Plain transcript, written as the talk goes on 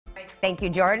Thank you,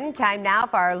 Jordan. Time now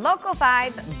for our Local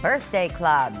 5 Birthday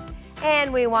Club.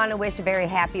 And we want to wish a very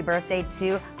happy birthday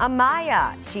to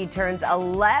Amaya. She turns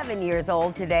 11 years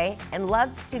old today and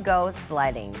loves to go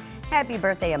sledding. Happy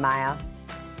birthday, Amaya.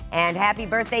 And happy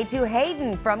birthday to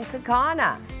Hayden from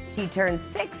Kaukauna. She turns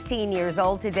 16 years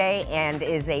old today and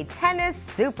is a tennis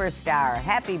superstar.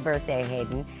 Happy birthday,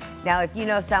 Hayden. Now, if you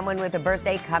know someone with a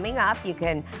birthday coming up, you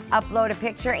can upload a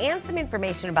picture and some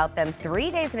information about them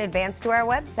 3 days in advance to our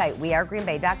website,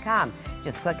 wearegreenbay.com.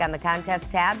 Just click on the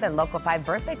contest tab and Local 5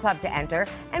 Birthday Club to enter,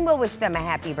 and we'll wish them a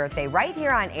happy birthday right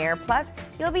here on air. Plus,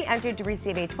 you'll be entered to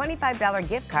receive a $25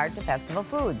 gift card to Festival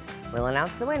Foods. We'll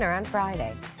announce the winner on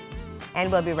Friday.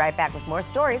 And we'll be right back with more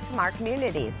stories from our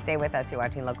community. Stay with us. You're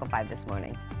watching Local 5 this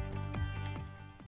morning.